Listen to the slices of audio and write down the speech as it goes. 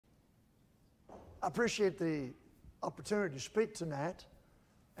I appreciate the opportunity to speak tonight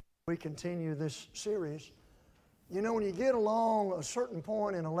as we continue this series. You know, when you get along a certain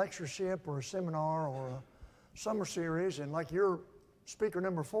point in a lectureship or a seminar or a summer series, and like you're speaker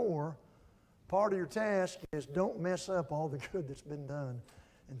number 4, part of your task is don't mess up all the good that's been done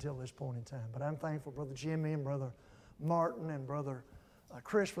until this point in time. But I'm thankful, Brother Jimmy and Brother Martin and Brother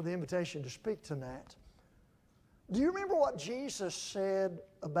Chris, for the invitation to speak tonight. Do you remember what Jesus said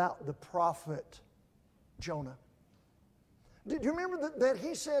about the prophet Jonah? Did you remember that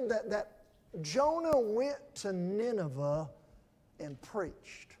he said that Jonah went to Nineveh and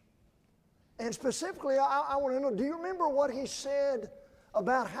preached? And specifically, I want to know, do you remember what he said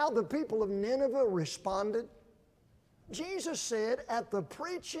about how the people of Nineveh responded? Jesus said, at the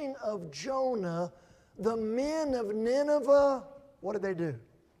preaching of Jonah, the men of Nineveh, what did they do?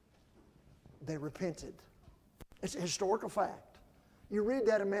 They repented. It's a historical fact. You read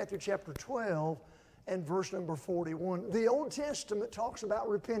that in Matthew chapter 12 and verse number 41. The Old Testament talks about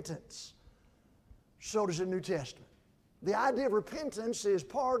repentance. So does the New Testament. The idea of repentance is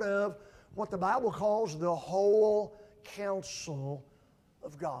part of what the Bible calls the whole counsel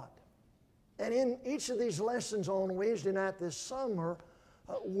of God. And in each of these lessons on Wednesday night this summer,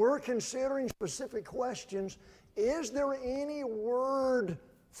 we're considering specific questions. Is there any word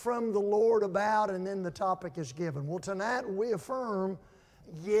from the Lord about, and then the topic is given? Well, tonight we affirm,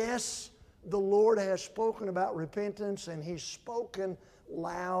 yes, the Lord has spoken about repentance, and He's spoken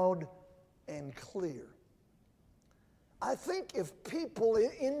loud and clear. I think if people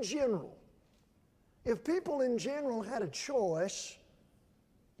in general had a choice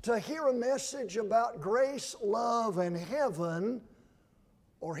to hear a message about grace, love, and heaven,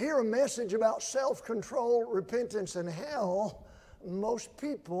 or hear a message about self-control, repentance, and hell, most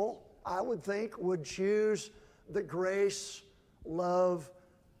people, I would think, would choose the grace, love,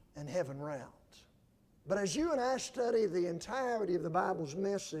 and heaven route. But as you and I study the entirety of the Bible's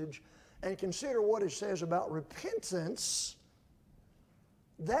message and consider what it says about repentance,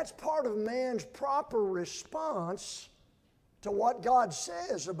 that's part of man's proper response to what God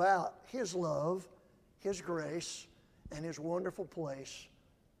says about His love, His grace, and His wonderful place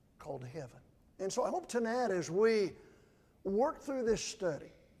called heaven. And so I hope tonight as we work through this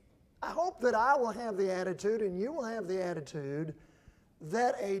study, I hope that I will have the attitude and you will have the attitude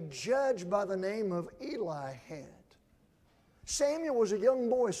that a judge by the name of Eli had. Samuel was a young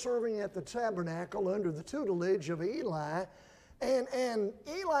boy serving at the tabernacle under the tutelage of Eli, and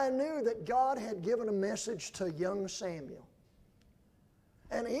Eli knew that God had given a message to young Samuel.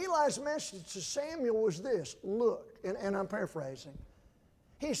 And Eli's message to Samuel was this: look, and I'm paraphrasing,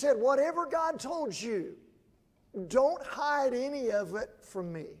 he said, whatever God told you, don't hide any of it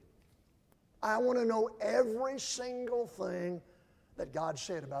from me. I want to know every single thing that God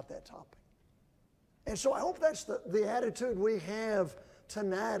said about that topic. And so I hope that's the attitude we have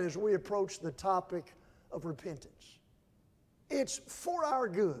tonight as we approach the topic of repentance. It's for our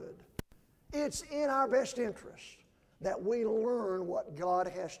good. It's in our best interest that we learn what God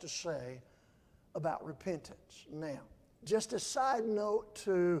has to say about repentance. Now, just a side note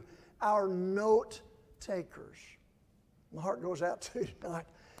to our note takers. My heart goes out to you tonight.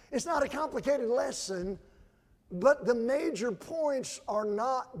 It's not a complicated lesson, but the major points are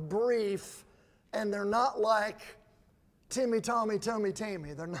not brief, and they're not like Timmy, Tommy, Tummy,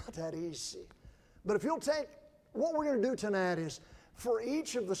 Tammy. They're not that easy. But if you'll take, what we're going to do tonight is, for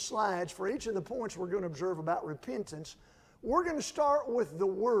each of the slides, for each of the points we're going to observe about repentance, we're going to start with the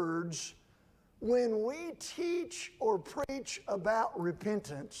words, when we teach or preach about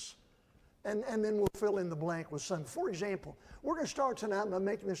repentance, and then we'll fill in the blank with some. For example, we're going to start tonight by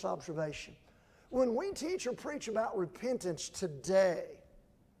making this observation. When we teach or preach about repentance today,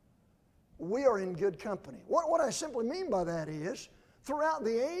 we are in good company. What I simply mean by that is, throughout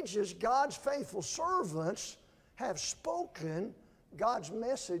the ages, God's faithful servants have spoken God's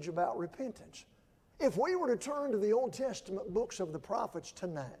message about repentance. If we were to turn to the Old Testament books of the prophets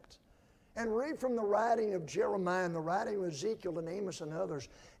tonight and read from the writing of Jeremiah and the writing of Ezekiel and Amos and others,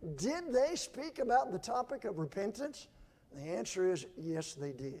 did they speak about the topic of repentance? The answer is yes,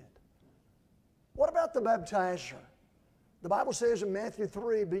 they did. What about the baptizer? The Bible says in Matthew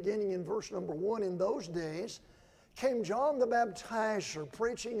 3, beginning in verse number 1, in those days came John the Baptizer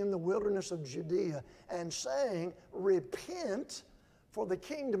preaching in the wilderness of Judea and saying, repent, for the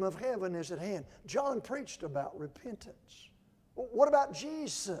kingdom of heaven is at hand. John preached about repentance. What about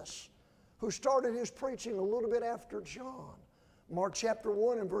Jesus, who started his preaching a little bit after John? Mark chapter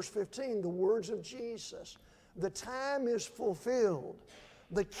 1 and verse 15, the words of Jesus. The time is fulfilled.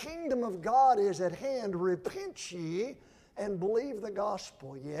 The kingdom of God is at hand. Repent ye and believe the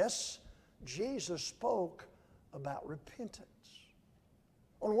gospel. Yes, Jesus spoke about repentance.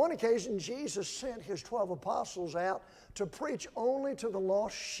 On one occasion, Jesus sent His 12 apostles out to preach only to the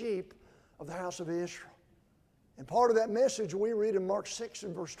lost sheep of the house of Israel. And part of that message we read in Mark 6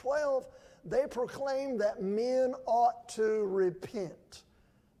 and verse 12, they proclaimed that men ought to repent.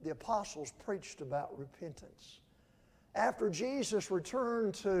 The apostles preached about repentance. After Jesus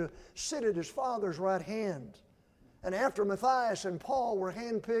returned to sit at His Father's right hand, and after Matthias and Paul were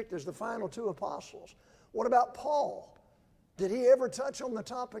handpicked as the final 2 apostles, what about Paul? Did he ever touch on the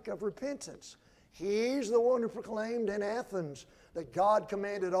topic of repentance? He's the one who proclaimed in Athens that God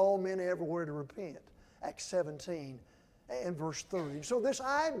commanded all men everywhere to repent. Acts 17 and verse 30. So this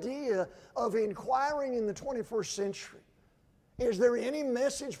idea of inquiring in the 21st century, is there any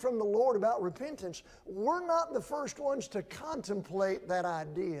message from the Lord about repentance? We're not the first ones to contemplate that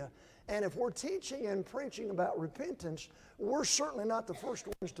idea. And if we're teaching and preaching about repentance, we're certainly not the first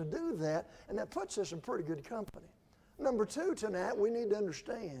ones to do that, and that puts us in pretty good company. Number 2 tonight, we need to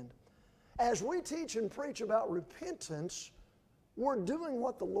understand, as we teach and preach about repentance, we're doing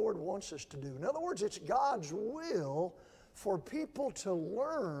what the Lord wants us to do. In other words, it's God's will for people to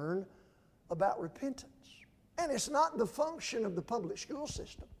learn about repentance. And it's not the function of the public school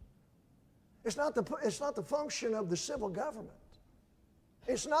system. It's not the function of the civil government.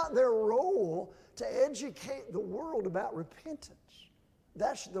 It's not their role to educate the world about repentance.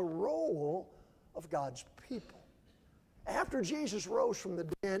 That's the role of God's people. After Jesus rose from the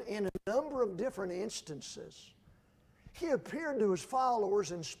dead, in a number of different instances, He appeared to His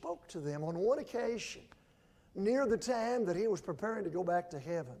followers and spoke to them. On one occasion, near the time that He was preparing to go back to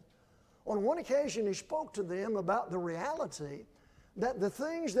heaven, on one occasion He spoke to them about the reality that the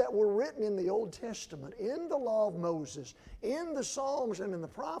things that were written in the Old Testament, in the law of Moses, in the Psalms and in the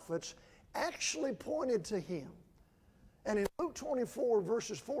prophets, actually pointed to Him. And in Luke 24,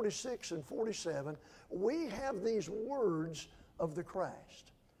 verses 46 and 47, we have these words of the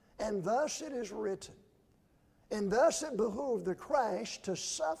Christ. And thus it is written, and thus it behooved the Christ to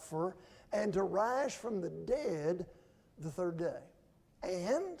suffer and to rise from the dead the 3rd day.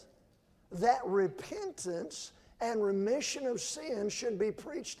 And that repentance and remission of sins should be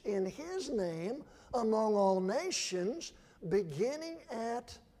preached in His name among all nations, beginning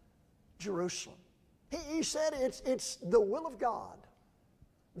at Jerusalem. He said it's the will of God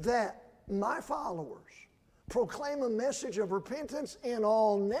that my followers proclaim a message of repentance in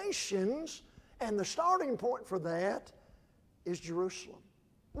all nations, and the starting point for that is Jerusalem.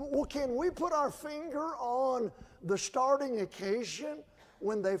 Well, can we put our finger on the starting occasion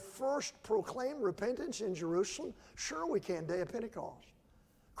when they first proclaimed repentance in Jerusalem? Sure we can, day of Pentecost.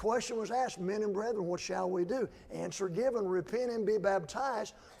 Question was asked, men and brethren, what shall we do? Answer given, repent and be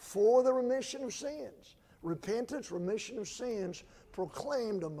baptized for the remission of sins. Repentance, remission of sins,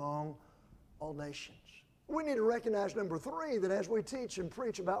 proclaimed among all nations. We need to recognize, number 3, that as we teach and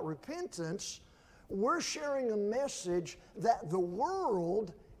preach about repentance, we're sharing a message that the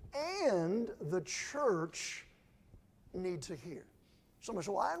world and the church need to hear. Somebody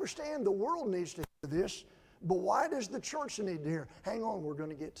said, well, I understand the world needs to hear this, but why does the church need to hear? Hang on, we're going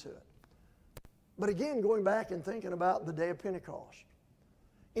to get to it. But again, going back and thinking about the day of Pentecost.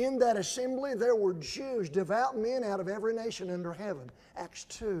 In that assembly, there were Jews, devout men out of every nation under heaven. Acts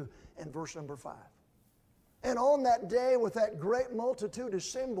 2 and verse number 5. And on that day, with that great multitude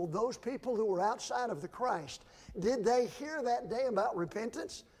assembled, those people who were outside of the Christ, did they hear that day about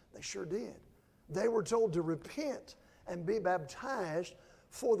repentance? They sure did. They were told to repent and be baptized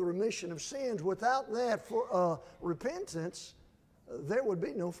for the remission of sins. Without that repentance, there would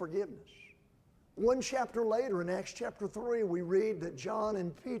be no forgiveness. One chapter later, in Acts chapter 3, we read that John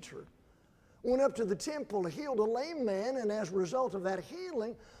and Peter went up to the temple to heal a lame man, and as a result of that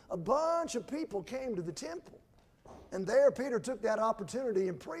healing, a bunch of people came to the temple. And there Peter took that opportunity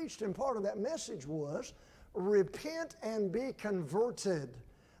and preached, and part of that message was, repent and be converted,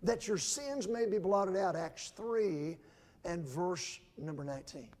 that your sins may be blotted out. Acts 3 and verse number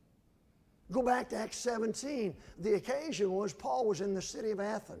 19. Go back to Acts 17. The occasion was Paul was in the city of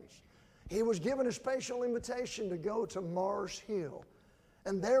Athens. He was given a special invitation to go to Mars Hill.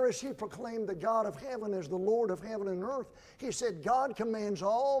 And there, as he proclaimed the God of heaven as the Lord of heaven and earth, he said, God commands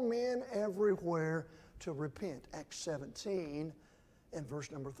all men everywhere to repent. Acts 17 and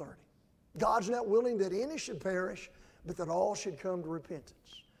verse number 30. God's not willing that any should perish, but that all should come to repentance.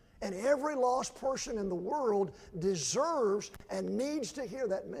 And every lost person in the world deserves and needs to hear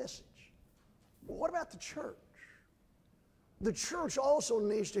that message. But what about the church? The church also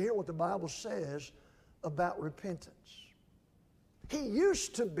needs to hear what the Bible says about repentance. He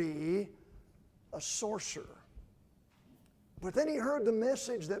used to be a sorcerer. But then he heard the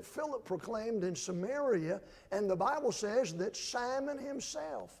message that Philip proclaimed in Samaria, and the Bible says that Simon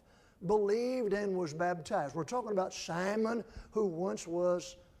himself believed and was baptized. We're talking about Simon, who once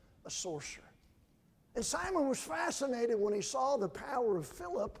was a sorcerer. And Simon was fascinated when he saw the power of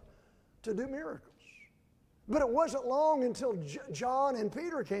Philip to do miracles. But it wasn't long until John and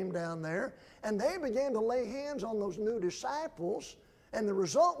Peter came down there, and they began to lay hands on those new disciples, and the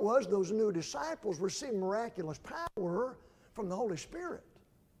result was those new disciples received miraculous power from the Holy Spirit.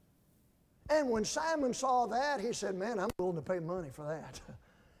 And when Simon saw that, he said, man, I'm willing to pay money for that.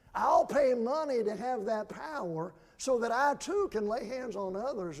 I'll pay money to have that power so that I too can lay hands on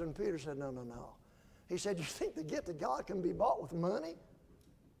others. And Peter said, no, no, no. He said, you think the gift of God can be bought with money?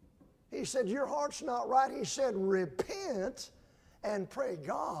 He said, your heart's not right. He said, repent and pray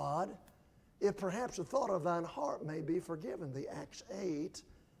God, if perhaps the thought of thine heart may be forgiven. The Acts 8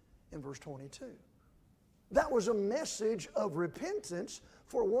 in verse 22. That was a message of repentance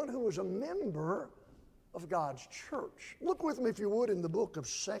for one who was a member of God's church. Look with me, if you would, in the book of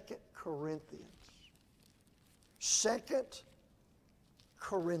 2 Corinthians. 2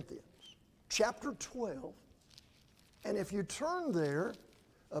 Corinthians, chapter 12. And if you turn there,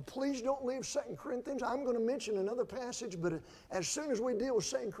 please don't leave 2 Corinthians. I'm going to mention another passage, but as soon as we deal with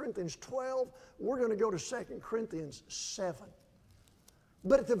 2 Corinthians 12, we're going to go to 2 Corinthians 7.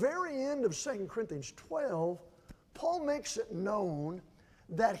 But at the very end of 2 Corinthians 12, Paul makes it known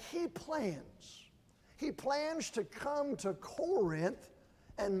that he plans to come to Corinth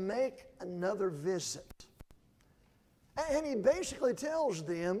and make another visit. And he basically tells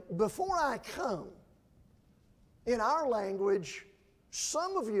them, before I come, in our language,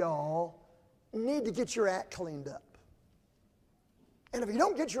 some of y'all need to get your act cleaned up. And if you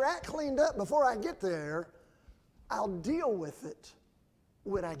don't get your act cleaned up before I get there, I'll deal with it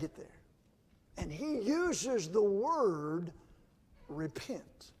when I get there. And he uses the word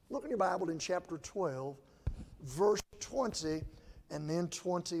repent. Look in your Bible in chapter 12, verse 20 and then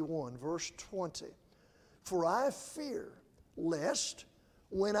 21. Verse 20. For I fear lest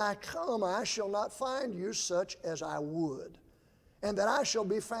when I come I shall not find you such as I would, and that I shall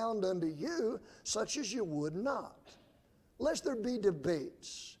be found unto you such as you would not. Lest there be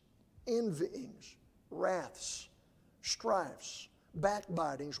debates, envyings, wraths, strifes,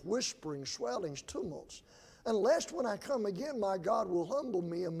 backbitings, whisperings, swellings, tumults, and lest when I come again my God will humble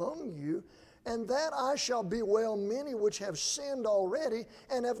me among you, and that I shall bewail many which have sinned already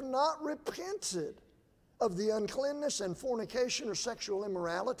and have not repented of the uncleanness and fornication or sexual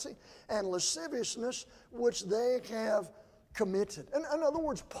immorality and lasciviousness which they have committed. In other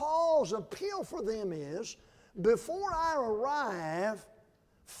words, Paul's appeal for them is, before I arrive,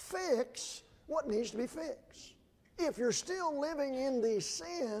 fix what needs to be fixed. If you're still living in these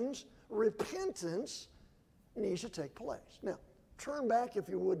sins, repentance needs to take place. Now, turn back, if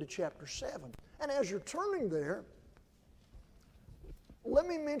you would, to chapter 7. And as you're turning there, let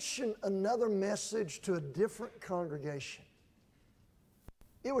me mention another message to a different congregation.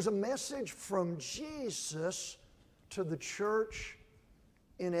 It was a message from Jesus to the church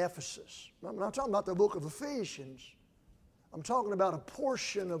in Ephesus. I'm not talking about the book of Ephesians. I'm talking about a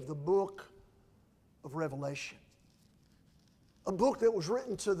portion of the book of Revelation. A book that was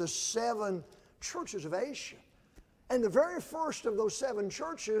written to the 7 churches of Asia. And the very first of those 7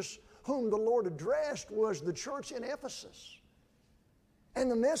 churches whom the Lord addressed was the church in Ephesus. And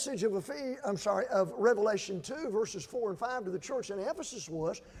the message of Revelation 2, verses 4 and 5 to the church in Ephesus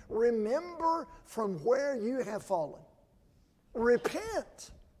was, remember from where you have fallen.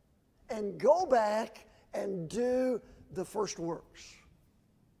 Repent and go back and do the first works.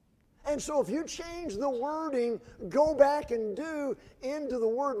 And so if you change the wording, go back and do, into the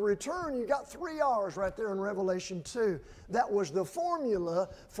word return, you got 3 R's right there in Revelation 2. That was the formula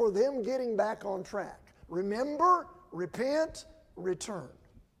for them getting back on track. Remember, repent, return.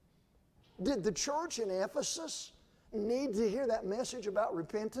 Did the church in Ephesus need to hear that message about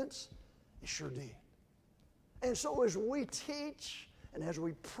repentance? It sure did. And so as we teach and as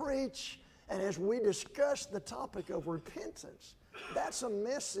we preach and as we discuss the topic of repentance, that's a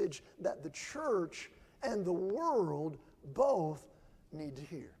message that the church and the world both need to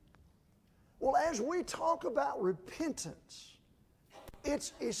hear. Well, as we talk about repentance,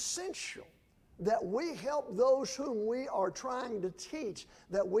 it's essential that we help those whom we are trying to teach,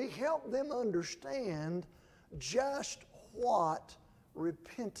 that we help them understand just what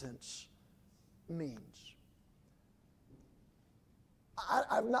repentance means.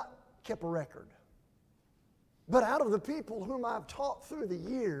 I've not kept a record. But out of the people whom I've taught through the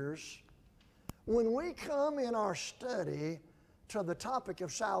years, when we come in our study to the topic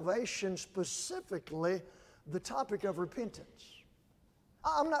of salvation, specifically the topic of repentance.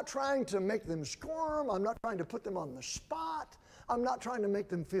 I'm not trying to make them squirm. I'm not trying to put them on the spot. I'm not trying to make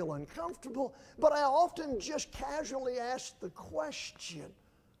them feel uncomfortable. But I often just casually ask the question,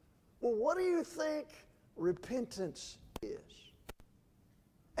 well, what do you think repentance is?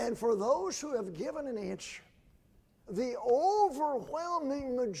 And for those who have given an answer, the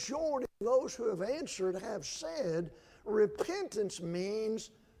overwhelming majority of those who have answered have said repentance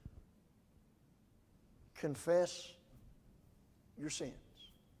means confess your sins.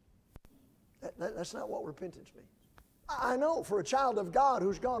 That's not what repentance means. I know for a child of God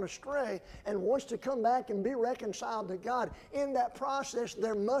who's gone astray and wants to come back and be reconciled to God, in that process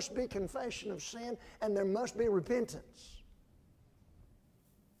there must be confession of sin and there must be repentance.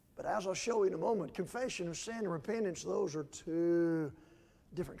 But as I'll show you in a moment, confession of sin and repentance, those are two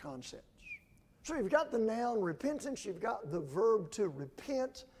different concepts. So you've got the noun repentance, you've got the verb to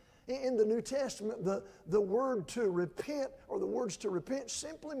repent. In the New Testament, the word to repent, or the words to repent,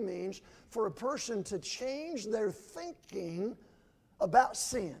 simply means for a person to change their thinking about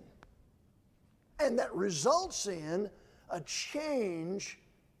sin. And that results in a change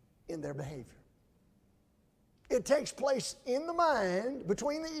in their behavior. It takes place in the mind,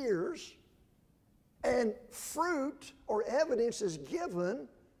 between the ears, and fruit or evidence is given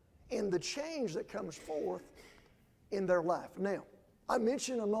in the change that comes forth in their life. Now, I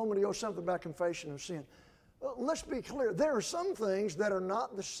mentioned a moment ago something about confession of sin. Let's be clear. There are some things that are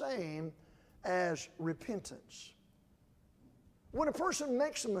not the same as repentance. When a person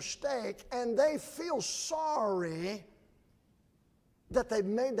makes a mistake and they feel sorry that they've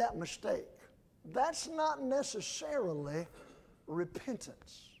made that mistake, that's not necessarily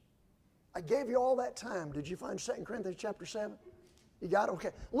repentance. I gave you all that time. Did you find 2 Corinthians chapter 7? You got it? Okay.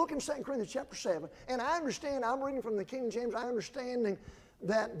 Look in 2 Corinthians chapter 7. And I understand, I'm reading from the King James, I understand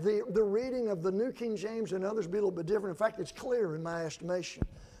that the reading of the New King James and others be a little bit different. In fact, it's clear in my estimation.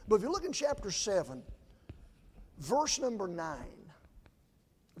 But if you look in chapter 7, verse number 9.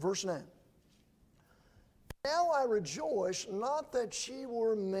 Verse 9. Now I rejoice, not that ye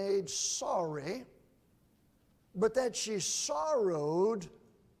were made sorry, but that ye sorrowed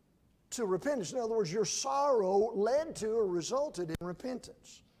to repentance. In other words, your sorrow led to or resulted in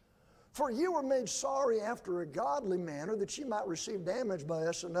repentance. For you were made sorry after a godly manner, that ye might receive damage by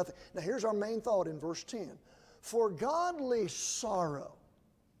us and nothing. Now here's our main thought in verse 10. For godly sorrow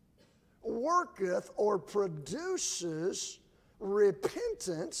worketh or produces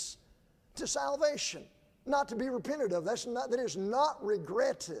repentance to salvation, not to be repented of. That is not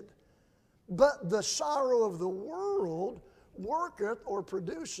regretted. But the sorrow of the world worketh or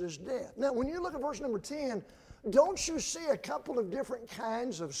produces death. Now, when you look at verse number 10, don't you see a couple of different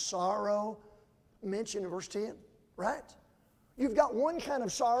kinds of sorrow mentioned in verse 10? Right? You've got one kind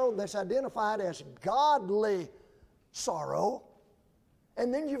of sorrow that's identified as godly sorrow,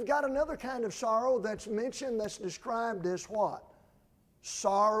 and then you've got another kind of sorrow that's mentioned that's described as what?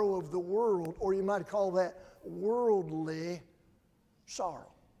 Sorrow of the world, or you might call that worldly sorrow.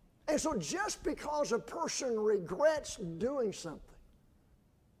 And so just because a person regrets doing something,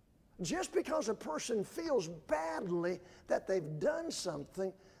 just because a person feels badly that they've done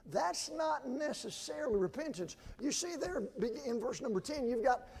something, that's not necessarily repentance. You see there in verse number 10, you've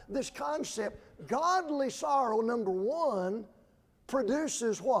got this concept. Godly sorrow, number one,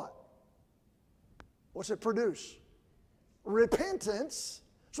 produces what? What's it produce? Repentance.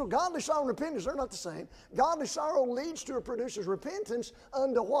 So godly sorrow and repentance are not the same. Godly sorrow leads to or produces repentance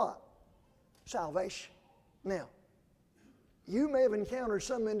unto what? Salvation. Now, you may have encountered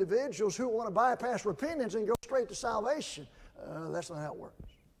some individuals who want to bypass repentance and go straight to salvation. That's not how it works.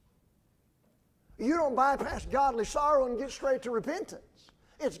 You don't bypass godly sorrow and get straight to repentance.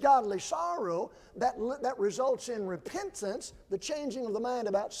 It's godly sorrow that results in repentance, the changing of the mind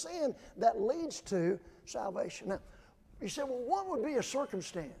about sin, that leads to salvation. Now, you say, well, what would be a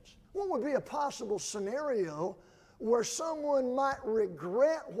circumstance? What would be a possible scenario where someone might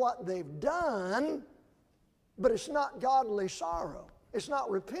regret what they've done, but it's not godly sorrow? It's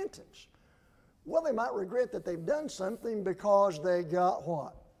not repentance. Well, they might regret that they've done something because they got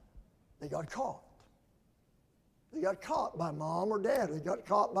what? They got caught. They got caught by mom or dad. They got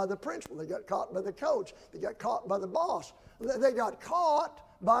caught by the principal. They got caught by the coach. They got caught by the boss. They got caught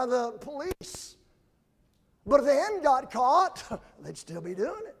by the police. But if they hadn't got caught, they'd still be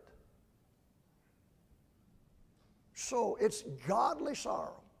doing it. So it's godly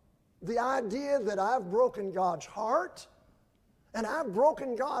sorrow. The idea that I've broken God's heart and I've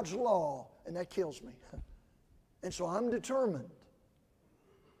broken God's law, and that kills me. And so I'm determined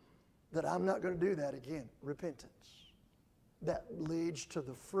that I'm not going to do that again. Repentance. That leads to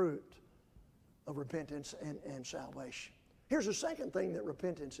the fruit of repentance and salvation. Here's the second thing that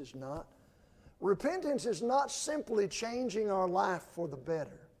repentance is not. Repentance is not simply changing our life for the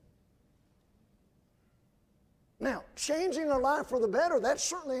better. Now, changing our life for the better, that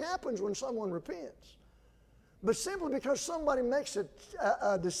certainly happens when someone repents. But simply because somebody makes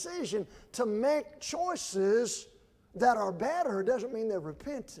a decision to make choices that are better doesn't mean they're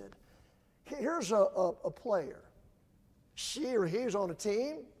repented. Here's a player. She or he's on a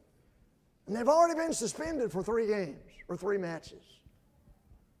team, and they've already been suspended for 3 games or 3 matches.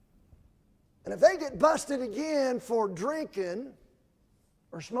 And if they get busted again for drinking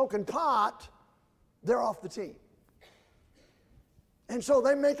or smoking pot, they're off the team. And so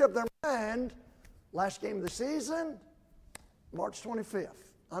they make up their mind, last game of the season, March 25th.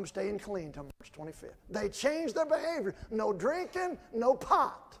 I'm staying clean till March 25th. They change their behavior. No drinking, no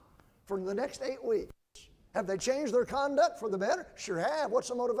pot for the next 8 weeks. Have they changed their conduct for the better? Sure have. What's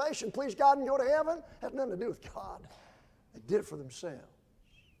the motivation? Please God and go to heaven? Has nothing to do with God. They did it for themselves.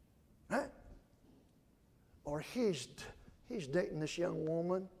 Right? Or he's dating this young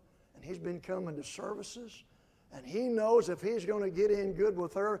woman, and he's been coming to services, and he knows if he's going to get in good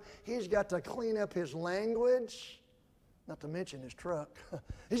with her, he's got to clean up his language, not to mention his truck.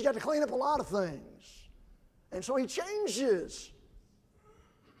 He's got to clean up a lot of things. And so he changes.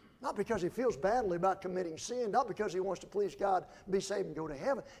 Not because he feels badly about committing sin, not because he wants to please God, be saved, and go to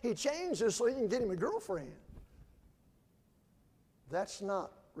heaven. He changes so he can get him a girlfriend. That's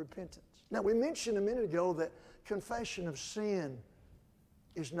not repentance. Now, we mentioned a minute ago that confession of sin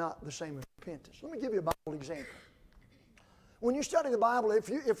is not the same as repentance. Let me give you a Bible example. When you study the Bible, if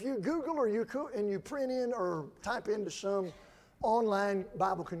you Google or you print in or type into some online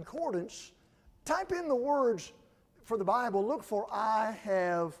Bible concordance, type in the words for the Bible, look for I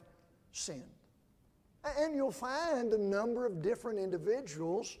have sinned. And you'll find a number of different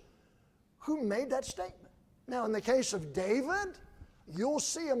individuals who made that statement. Now, in the case of David, you'll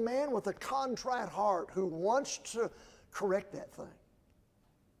see a man with a contrite heart who wants to correct that thing.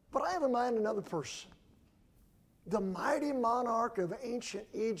 But I have in mind another person. The mighty monarch of ancient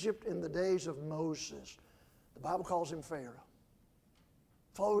Egypt in the days of Moses. The Bible calls him Pharaoh.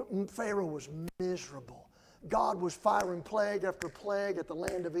 Pharaoh was miserable. God was firing plague after plague at the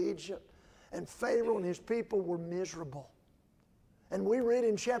land of Egypt. And Pharaoh and his people were miserable. And we read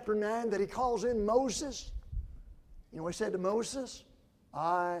in chapter 9 that he calls in Moses. You know what he said to Moses?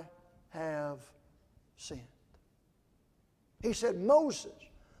 I have sinned. He said, Moses,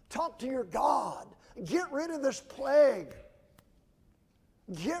 talk to your God. Get rid of this plague.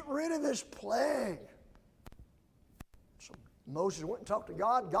 Get rid of this plague. So Moses went and talked to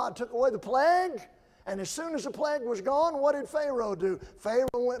God. God took away the plague. And as soon as the plague was gone, what did Pharaoh do? Pharaoh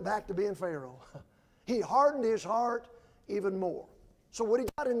went back to being Pharaoh. He hardened his heart even more. So what he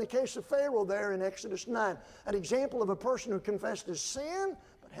got in the case of Pharaoh there in Exodus 9, an example of a person who confessed his sin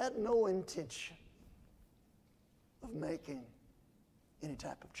but had no intention of making any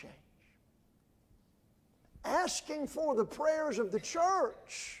type of change. Asking for the prayers of the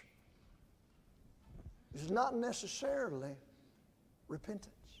church is not necessarily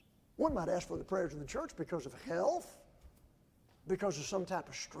repentance. One might ask for the prayers of the church because of health, because of some type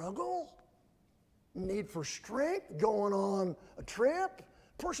of struggle, need for strength, going on a trip.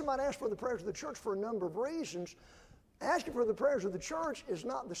 A person might ask for the prayers of the church for a number of reasons. Asking for the prayers of the church is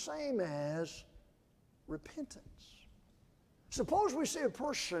not the same as repentance. Suppose we see a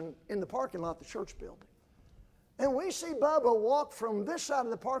person in the parking lot of the church building, and we see Bubba walk from this side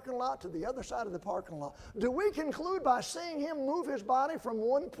of the parking lot to the other side of the parking lot. Do we conclude by seeing him move his body from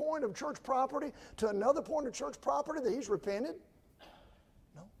one point of church property to another point of church property that he's repented?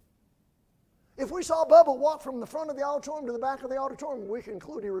 No. If we saw Bubba walk from the front of the auditorium to the back of the auditorium, we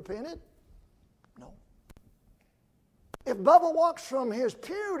conclude he repented? No. If Bubba walks from his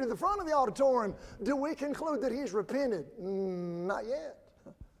pew to the front of the auditorium, do we conclude that he's repented? Not yet.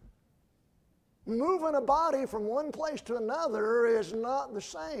 Moving a body from one place to another is not the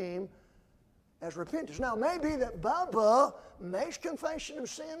same as repentance. Now, it may be that Bubba makes confession of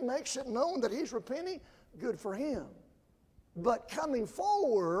sin, makes it known that he's repenting. Good for him. But coming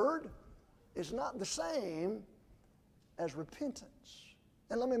forward is not the same as repentance.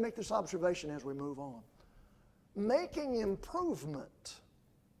 And let me make this observation as we move on. Making improvement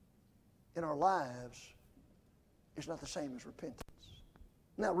in our lives is not the same as repentance.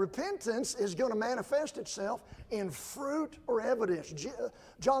 Now, repentance is going to manifest itself in fruit or evidence.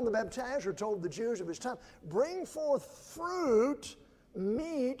 John the Baptizer told the Jews of his time, bring forth fruit,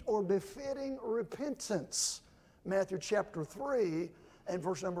 meet or befitting repentance. Matthew chapter 3 and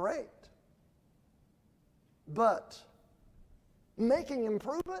verse number 8. But making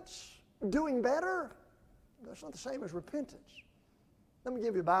improvements Doing better, that's not the same as repentance. Let me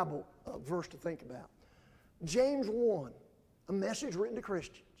give you a Bible verse to think about. James 1, a message written to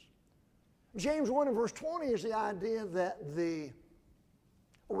Christians. James 1 and verse 20 is the idea that the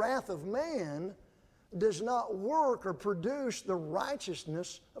wrath of man does not work or produce the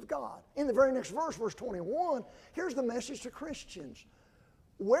righteousness of God. In the very next verse, verse 21, here's the message to Christians.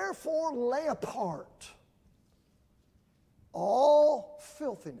 Wherefore lay apart all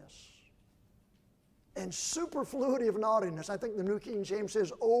filthiness and superfluity of naughtiness. I think the New King James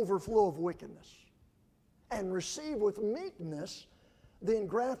says overflow of wickedness. And receive with meekness the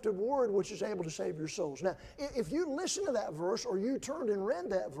engrafted word which is able to save your souls. Now, if you listen to that verse or you turned and read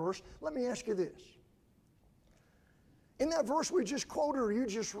that verse, let me ask you this. In that verse we just quoted or you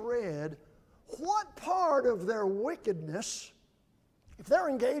just read, what part of their wickedness, if they're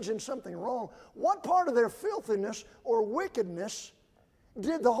engaged in something wrong, what part of their filthiness or wickedness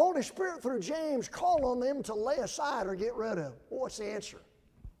did the Holy Spirit through James call on them to lay aside or get rid of? Well, what's the answer?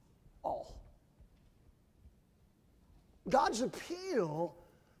 All. God's appeal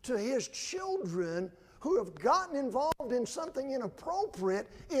to His children who have gotten involved in something inappropriate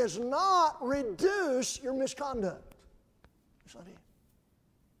is not reduce your misconduct. That's not it.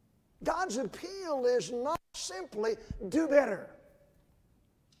 God's appeal is not simply do better.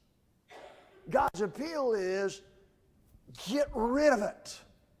 God's appeal is get rid of it.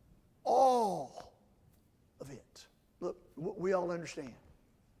 All of it. Look, we all understand.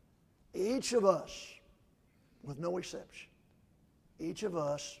 Each of us, with no exception, each of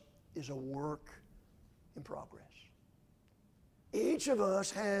us is a work in progress. Each of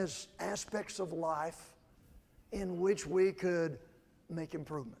us has aspects of life in which we could make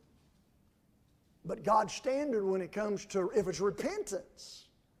improvement. But God's standard when it comes to, if it's repentance,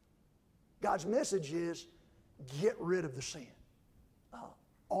 God's message is get rid of the sin.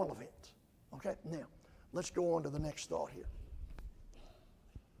 All of it. Okay? Now, let's go on to the next thought here.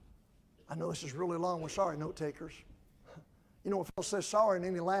 I know this is really long. We're sorry, note takers. You know, when Phil says sorry and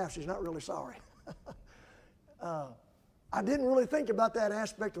then he laughs, he's not really sorry. I didn't really think about that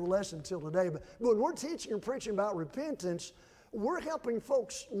aspect of the lesson until today, but when we're teaching and preaching about repentance, we're helping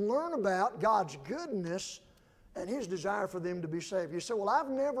folks learn about God's goodness and His desire for them to be saved. You say, well, I've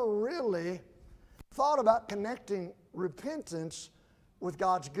never really thought about connecting repentance with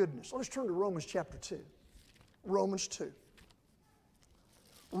God's goodness. Let's turn to Romans chapter 2. Romans 2.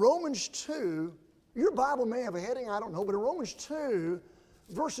 Romans 2, your Bible may have a heading, I don't know, but in Romans 2,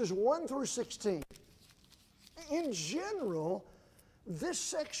 verses 1 through 16. In general, this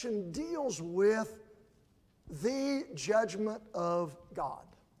section deals with the judgment of God.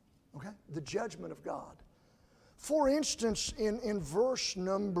 Okay? The judgment of God. For instance, in verse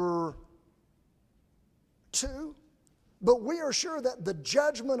number 2, but we are sure that the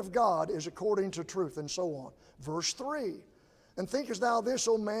judgment of God is according to truth, and so on. Verse 3, and thinkest thou this,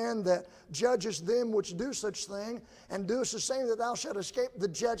 O man, that judgest them which do such thing, and doest the same, that thou shalt escape the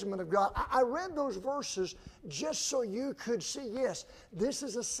judgment of God? I read those verses just so you could see, yes, this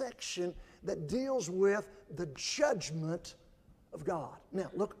is a section that deals with the judgment of God.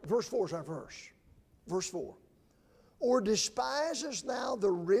 Now, look, verse 4 is our verse. Verse 4. Or despisest thou the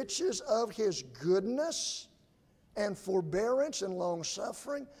riches of His goodness and forbearance and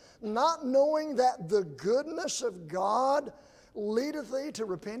long-suffering, not knowing that the goodness of God leadeth thee to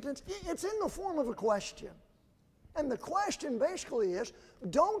repentance? It's in the form of a question. And the question basically is,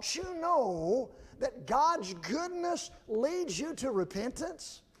 don't you know that God's goodness leads you to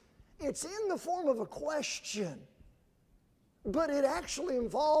repentance? It's in the form of a question, but it actually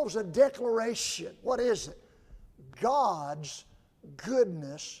involves a declaration. What is it? God's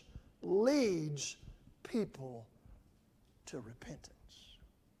goodness leads people to repentance.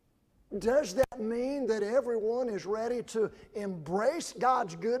 Does that mean that everyone is ready to embrace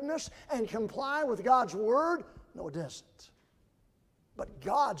God's goodness and comply with God's word? No, it doesn't. But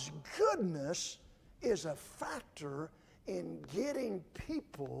God's goodness is a factor in getting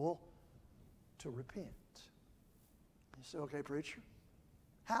people to repent. You say, okay, preacher,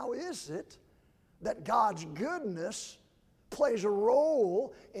 how is it that God's goodness plays a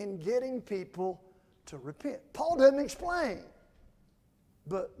role in getting people to repent? Paul doesn't explain.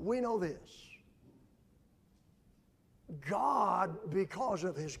 But we know this. God, because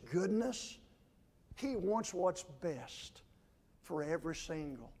of His goodness, He wants what's best for every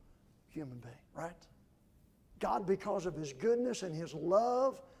single human being, right? God, because of His goodness and His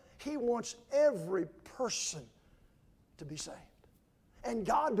love, He wants every person to be saved. And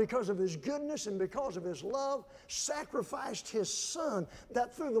God, because of His goodness and because of His love, sacrificed His Son,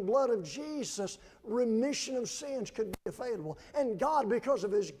 that through the blood of Jesus, remission of sins could be available. And God, because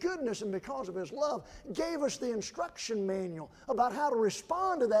of His goodness and because of His love, gave us the instruction manual about how to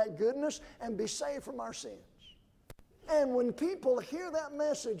respond to that goodness and be saved from our sins. And when people hear that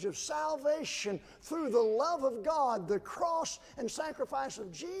message of salvation through the love of God, the cross and sacrifice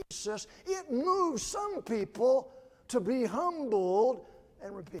of Jesus, it moves some people to be humbled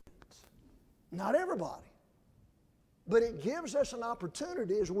and repent. Not everybody. But it gives us an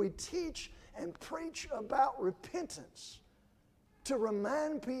opportunity as we teach and preach about repentance to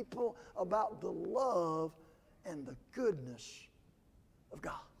remind people about the love and the goodness of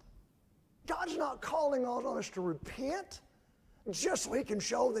God. God's not calling on us to repent just so He can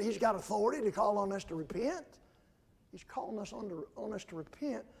show that He's got authority to call on us to repent. He's calling us on us to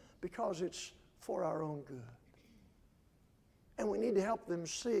repent because it's for our own good. And we need to help them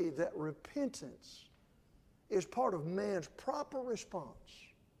see that repentance is part of man's proper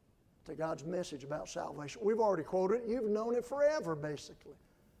response to God's message about salvation. We've already quoted it. You've known it forever, basically.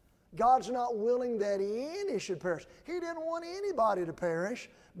 God's not willing that any should perish. He didn't want anybody to perish,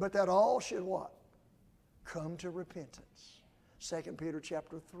 but that all should what? Come to repentance. 2 Peter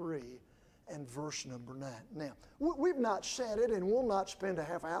chapter 3 and verse number 9. Now, we've not said it, and we'll not spend a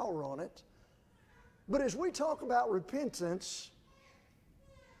half hour on it. But as we talk about repentance,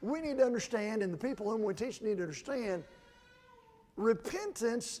 we need to understand, and the people whom we teach need to understand,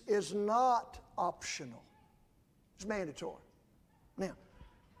 repentance is not optional. It's mandatory. Now,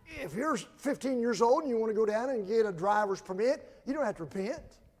 if you're 15 years old and you want to go down and get a driver's permit, you don't have to repent.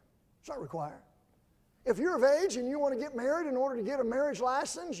 It's not required. If you're of age and you want to get married in order to get a marriage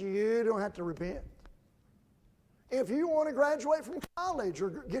license, you don't have to repent. If you want to graduate from college or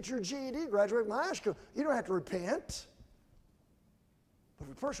get your GED, graduate from high school, you don't have to repent. But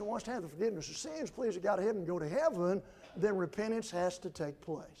if a person wants to have the forgiveness of sins, please God of heaven, go to heaven, then repentance has to take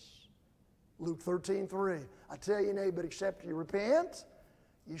place. Luke 13:3. I tell you, nay, but except you repent,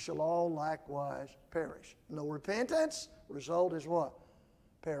 you shall all likewise perish. No repentance, result is what?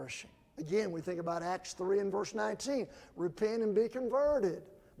 Perishing. Again, we think about Acts 3 and verse 19. Repent and be converted,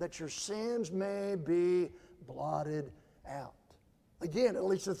 that your sins may be blotted out. Again, at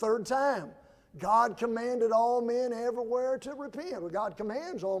least the third time, God commanded all men everywhere to repent. Well, God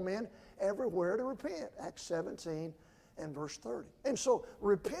commands all men everywhere to repent. Acts 17 and verse 30. And so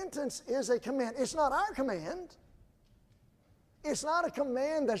repentance is a command. It's not our command. It's not a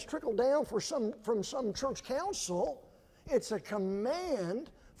command that's trickled down from some church council. It's a command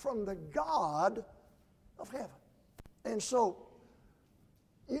from the God of heaven. And so,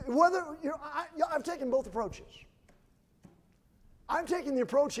 I've taken both approaches. I've taken the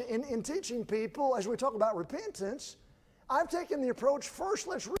approach in teaching people, as we talk about repentance, I've taken the approach, first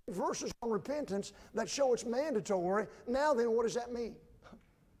let's read verses on repentance that show it's mandatory. Now then, what does that mean?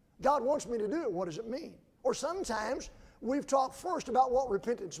 God wants me to do it. What does it mean? Or sometimes we've talked first about what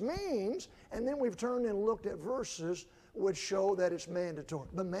repentance means, and then we've turned and looked at verses which show that it's mandatory.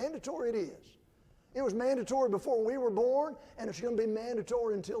 But mandatory it is. It was mandatory before we were born, and it's going to be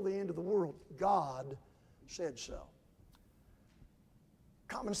mandatory until the end of the world. God said so.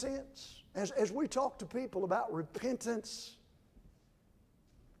 Common sense. As we talk to people about repentance,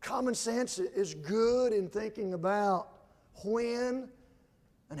 common sense is good in thinking about when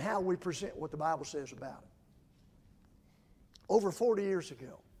and how we present what the Bible says about it. Over 40 years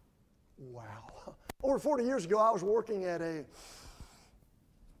ago, over 40 years ago, I was working at a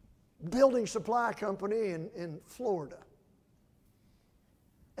building supply company in Florida.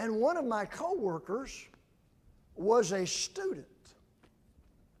 And one of my coworkers was a student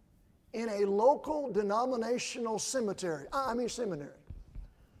in a local denominational seminary.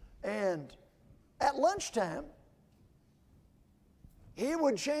 And at lunchtime, he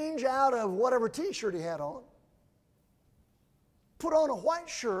would change out of whatever t-shirt he had on, put on a white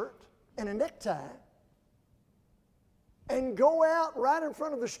shirt and a necktie, and go out. Right in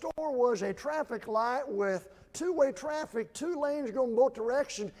front of the store was a traffic light with two-way traffic, 2 lanes going both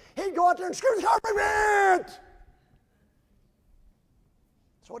directions. He'd go out there and scream, "Repent!"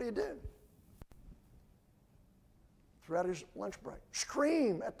 So what do you do? Throughout his lunch break,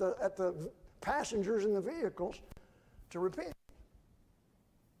 scream at the passengers in the vehicles to repent.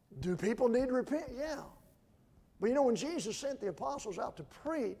 Do people need to repent? Yeah. But you know, when Jesus sent the apostles out to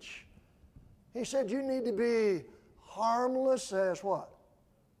preach, He said you need to be harmless as what?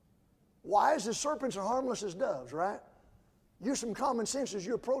 Wise as serpents and harmless as doves, right? Use some common sense as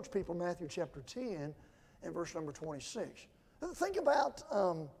you approach people, Matthew chapter 10 and verse number 26. Think about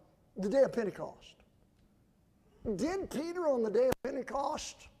the day of Pentecost. Did Peter on the day of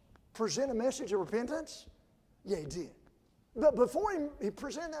Pentecost present a message of repentance? Yeah, he did. But before he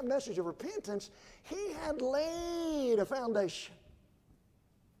presented that message of repentance, he had laid a foundation.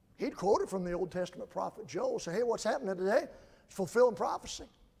 He'd quoted from the Old Testament prophet Joel, say, hey, what's happening today? It's fulfilling prophecy.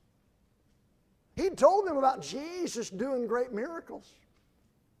 He'd told them about Jesus doing great miracles.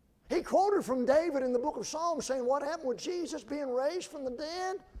 He quoted from David in the book of Psalms saying what happened with Jesus being raised from the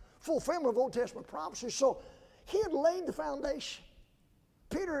dead, fulfillment of Old Testament prophecy. So he had laid the foundation.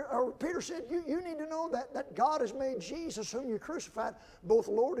 Peter said, you need to know that God has made Jesus, whom you crucified, both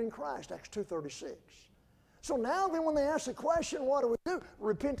Lord and Christ, Acts 2:36. So now then when they ask the question, what do we do?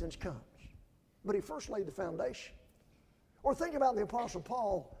 Repentance comes. But he first laid the foundation. Or think about the Apostle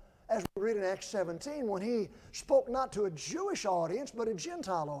Paul, as we read in Acts 17, when he spoke not to a Jewish audience, but a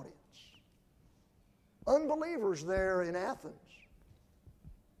Gentile audience. Unbelievers there in Athens.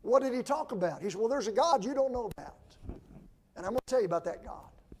 What did he talk about? He said, well, there's a God you don't know about. And I'm going to tell you about that God.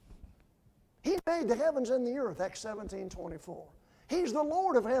 He made the heavens and the earth, Acts 17:24. He's the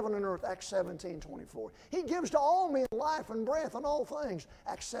Lord of heaven and earth, Acts 17:24. He gives to all men life and breath and all things,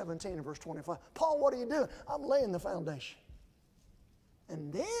 Acts 17 and verse 25. Paul, what are you doing? I'm laying the foundation.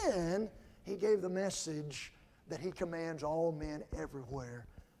 And then he gave the message that he commands all men everywhere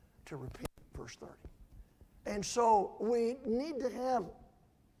to repent, verse 30. And so we need to have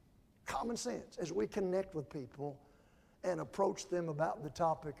common sense as we connect with people and approach them about the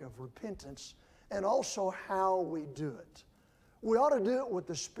topic of repentance and also how we do it. We ought to do it with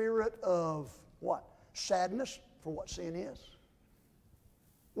the spirit of what? Sadness for what sin is.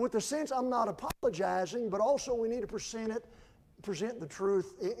 With the sense I'm not apologizing, but also we need to present the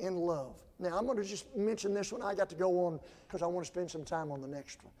truth in love. Now, I'm going to just mention this one. I got to go on because I want to spend some time on the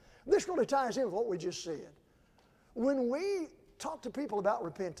next one. This really ties in with what we just said. When we talk to people about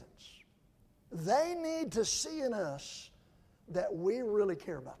repentance, they need to see in us that we really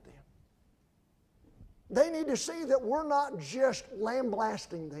care about them. They need to see that we're not just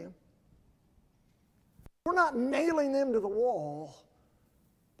lambasting them. We're not nailing them to the wall,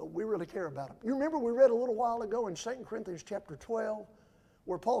 but we really care about them. You remember we read a little while ago in 2 Corinthians chapter 12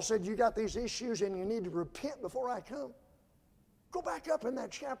 where Paul said you got these issues and you need to repent before I come? Go back up in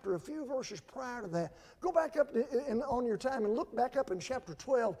that chapter, a few verses prior to that. Go back up on your time and look back up in chapter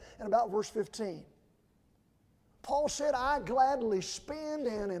 12 and about verse 15. Paul said, I gladly spend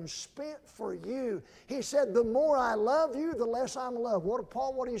and am spent for you. He said, the more I love you, the less I'm loved.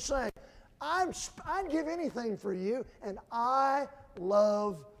 Paul, what are you saying? I'd give anything for you, and I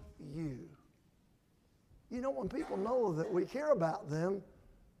love you. You know, when people know that we care about them,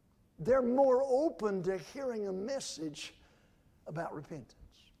 they're more open to hearing a message about repentance.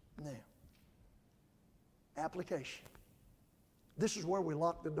 Now, application. This is where we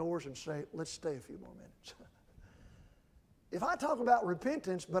lock the doors and say, let's stay a few more minutes. If I talk about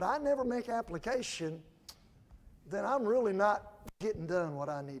repentance, but I never make application, then I'm really not getting done what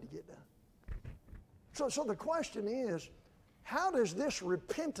I need to get done. So the question is, how does this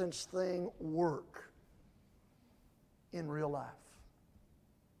repentance thing work in real life?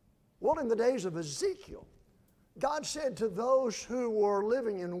 Well, in the days of Ezekiel, God said to those who were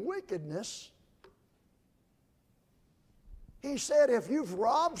living in wickedness, He said, if you've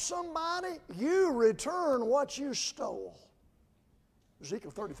robbed somebody, you return what you stole.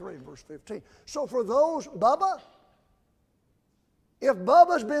 Ezekiel 33 and verse 15. So for those, Bubba, if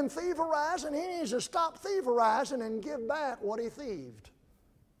Bubba's been thieverizing, he needs to stop thieverizing and give back what he thieved.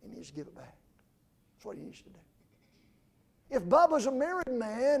 He needs to give it back. That's what he needs to do. If Bubba's a married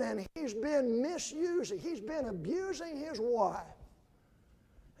man and he's been misusing, he's been abusing his wife,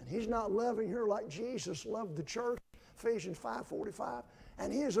 and he's not loving her like Jesus loved the church, Ephesians 5:45,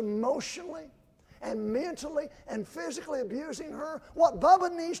 and he is emotionally and mentally and physically abusing her, what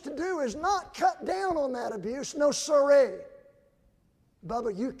Bubba needs to do is not cut down on that abuse. No, sirree.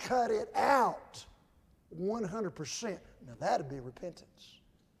 Bubba, you cut it out 100%. Now, that'd be repentance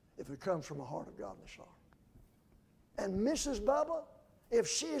if it comes from a heart of godly sorrow. And Mrs. Bubba, if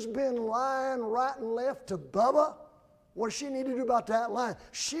she's been lying right and left to Bubba, what does she need to do about that line?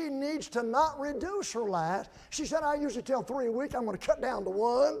 She needs to not reduce her lies. She said, I usually tell 3 a week, I'm going to cut down to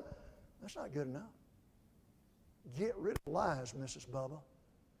 1. That's not good enough. Get rid of lies, Mrs. Bubba.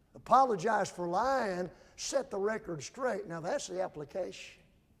 Apologize for lying, set the record straight. Now that's the application.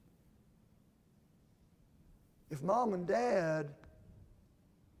 If mom and dad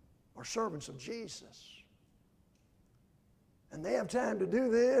are servants of Jesus, and they have time to do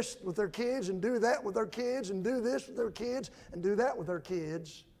this with their kids and do that with their kids and do this with their kids and do that with their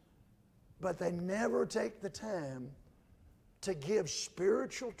kids, but they never take the time to give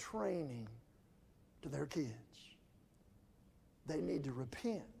spiritual training to their kids. They need to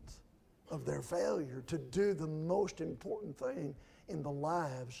repent of their failure to do the most important thing in the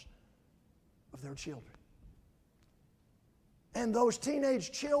lives of their children. And those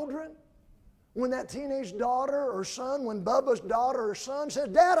teenage children, when that teenage daughter or son, when Bubba's daughter or son says,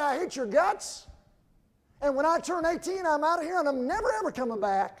 "Dad, I hate your guts, and when I turn 18, I'm out of here and I'm never ever coming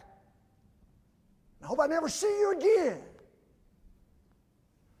back. I hope I never see you again."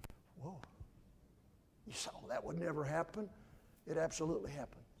 Whoa. You say, "Oh, that would never happen." It absolutely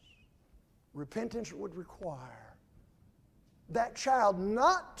happens. Repentance would require that child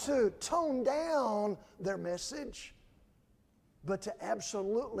not to tone down their message, but to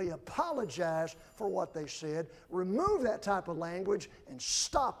absolutely apologize for what they said, remove that type of language, and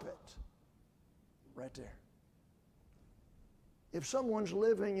stop it right there. If someone's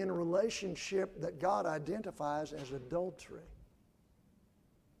living in a relationship that God identifies as adultery,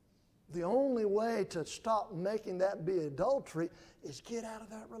 the only way to stop making that be adultery is get out of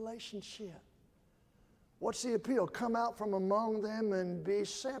that relationship. What's the appeal? Come out from among them and be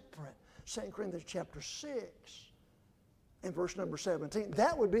separate. 2 Corinthians chapter 6 and verse number 17.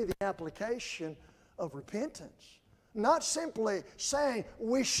 That would be the application of repentance. Not simply saying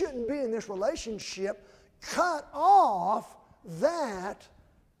we shouldn't be in this relationship. Cut off that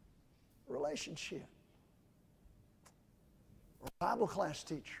relationship. Or a Bible class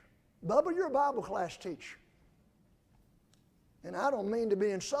teacher. Bubba, you're a Bible class teacher. And I don't mean to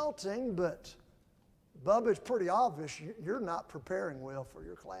be insulting, but Bubba, it's pretty obvious you're not preparing well for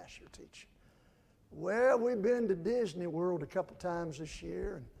your class you're teaching. Well, we've been to Disney World a couple times this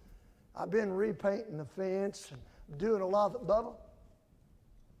year, and I've been repainting the fence and doing a lot of it. Bubba,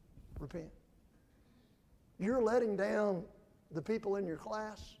 repent. You're letting down the people in your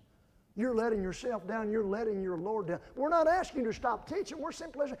class. You're letting yourself down. You're letting your Lord down. We're not asking you to stop teaching. We're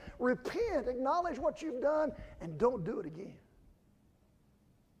simply saying, repent, acknowledge what you've done, and don't do it again.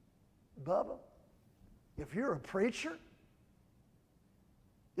 Bubba, if you're a preacher,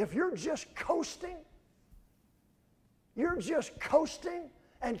 if you're just coasting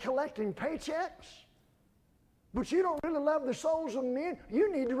and collecting paychecks, but you don't really love the souls of men,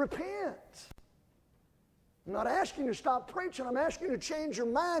 you need to repent. I'm not asking you to stop preaching. I'm asking you to change your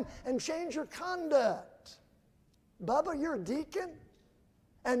mind and change your conduct. Bubba, you're a deacon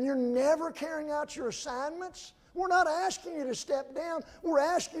and you're never carrying out your assignments. We're not asking you to step down. We're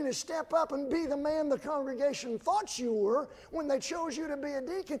asking you to step up and be the man the congregation thought you were when they chose you to be a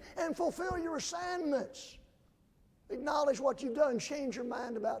deacon and fulfill your assignments. Acknowledge what you've done, change your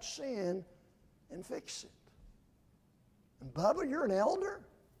mind about sin, and fix it. And Bubba, you're an elder,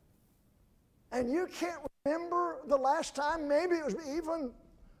 and you can't remember the last time, maybe it was even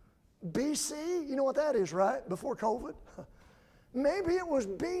BC. You know what that is, right? Before COVID. Maybe it was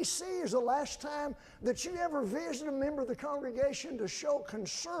BC is the last time that you ever visited a member of the congregation to show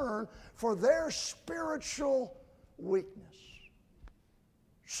concern for their spiritual weakness.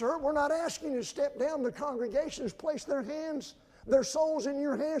 Sir, we're not asking you to step down. The congregation has placed their hands, their souls in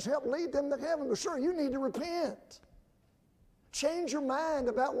your hands, help lead them to heaven. But sir, you need to repent. Change your mind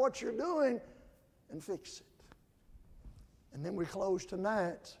about what you're doing and fix it. And then we close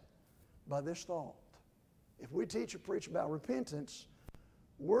tonight by this thought. If we teach or preach about repentance,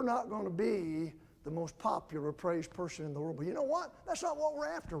 we're not going to be the most popular, praised person in the world. But you know what? That's not what we're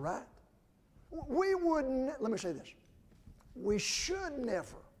after, right? We wouldn't, let me say this. We should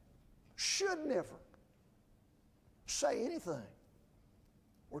never say anything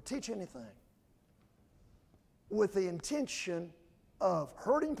or teach anything with the intention of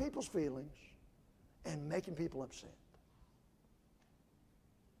hurting people's feelings and making people upset.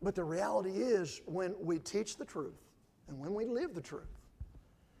 But the reality is, when we teach the truth and when we live the truth,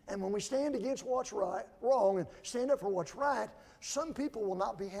 and when we stand against what's right, wrong, and stand up for what's right, some people will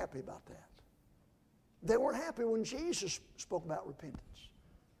not be happy about that. They weren't happy when Jesus spoke about repentance.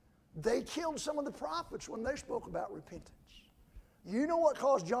 They killed some of the prophets when they spoke about repentance. You know what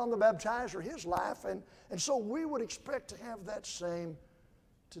caused John the Baptizer his life, and so we would expect to have that same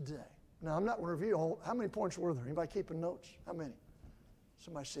today. Now, I'm not going to review all, how many points were there? Anybody keeping notes? How many?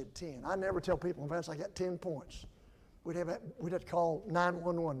 Somebody said 10. I never tell people, in fact, I got 10 points. We'd have to call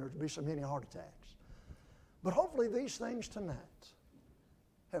 911. There'd be so many heart attacks. But hopefully these things tonight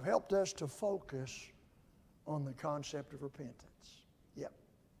have helped us to focus on the concept of repentance. Yep,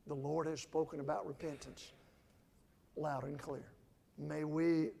 the Lord has spoken about repentance loud and clear. May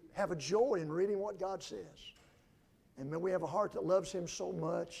we have a joy in reading what God says. And may we have a heart that loves Him so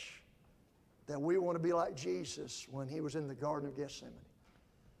much that we want to be like Jesus when He was in the Garden of Gethsemane.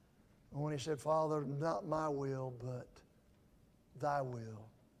 And when He said, Father, not my will, but Thy will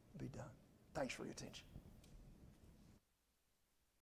be done. Thanks for your attention.